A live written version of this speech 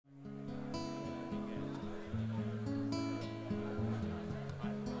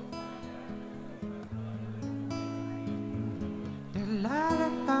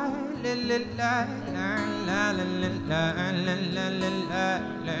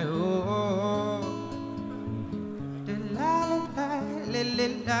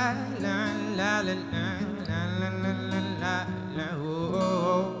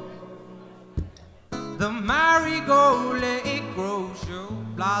The marigold, let it grow, show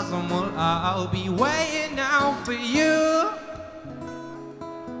blossom, well, I'll be waiting out for you.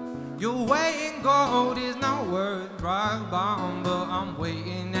 Your waiting gold is not worth rock bottom, but I'm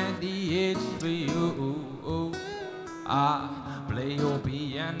waiting at the edge for you. I play your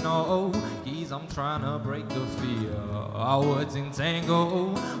piano keys, I'm trying to break the fear. Our words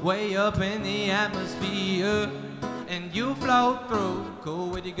entangle way up in the atmosphere, and you float through, cool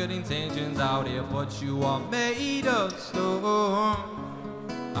with your good intentions out here, but you are made of stone.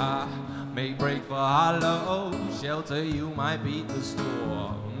 I may break for hollow shelter, you might beat the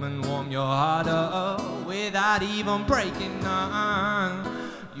storm and warm your heart up without even breaking none.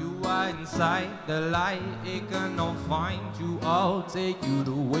 You are inside the light, it cannot find you, I'll take you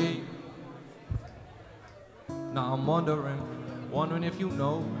the way. Now I'm wondering if you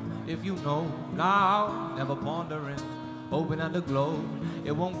know, now, never pondering, hoping at the glow,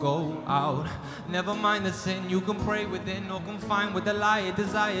 it won't go out. Never mind the sin, you can pray within or confine with the lie, it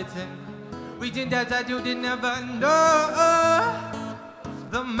desire to reaching depths that you did never know.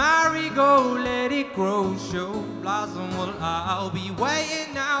 The marigold, let it grow, show blossom, well, I'll be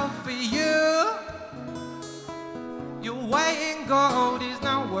waiting out for you. Your waiting gold is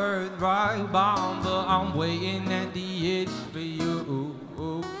not worth rock bottom, but I'm waiting at the edge for you.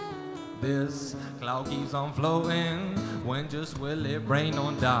 This cloud keeps on floating, when just will it rain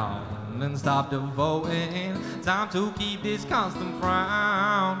on down and stop devoting time to keep this constant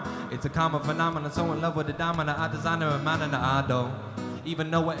frown. It's a common phenomenon, so in love with the diamond I design a man and I don't even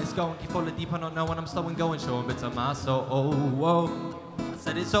know where it's going, keep falling deep, I don't know when I'm slow and going, showing bits of my soul. Oh,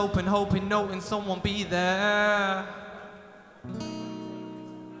 said it's open, hoping, knowing someone be there.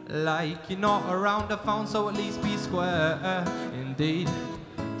 Like you're not around the phone, so at least be square. Indeed,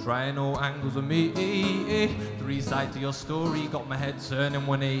 trying all angles with me. 3 sides to your story, got my head turning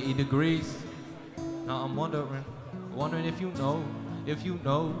 180 degrees. Now I'm wondering if you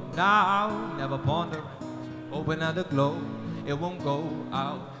know, now, never pondering, hoping at the glow, it won't go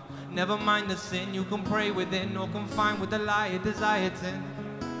out. Never mind the sin, you can pray within or confine with the lie, a desire to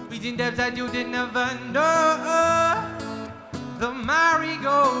reaching depths that you did never know. The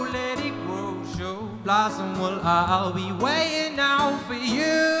marigold, let it grow, show blossom, well, I'll be waiting out for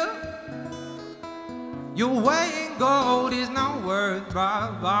you. Your waiting gold is not worth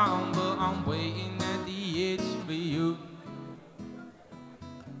rock bottom, but I'm waiting at the edge for you.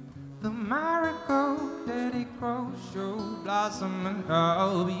 The marigold, let it grow, show blossom, and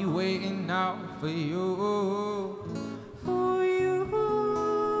I'll be waiting out for you. For you.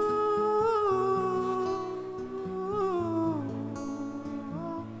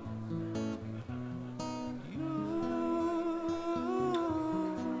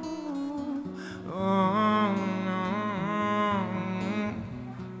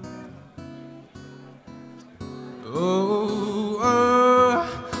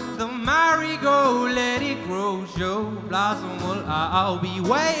 Blossom, well, I'll be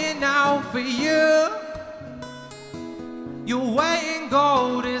waiting out for you. Your waiting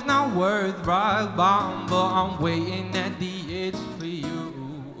gold is not worth rock bottom, but I'm waiting at the edge for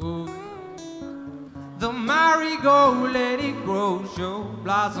you. The marigold, let it grow, show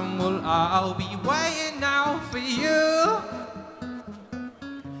blossom, well, I'll be waiting out for you.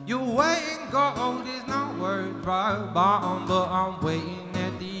 Your waiting gold is not worth rock bottom, but I'm waiting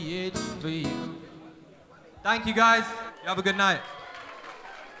at the edge for you. Thank you, guys. You have a good night.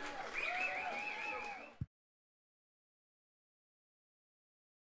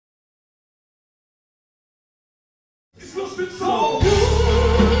 It's lost its soul.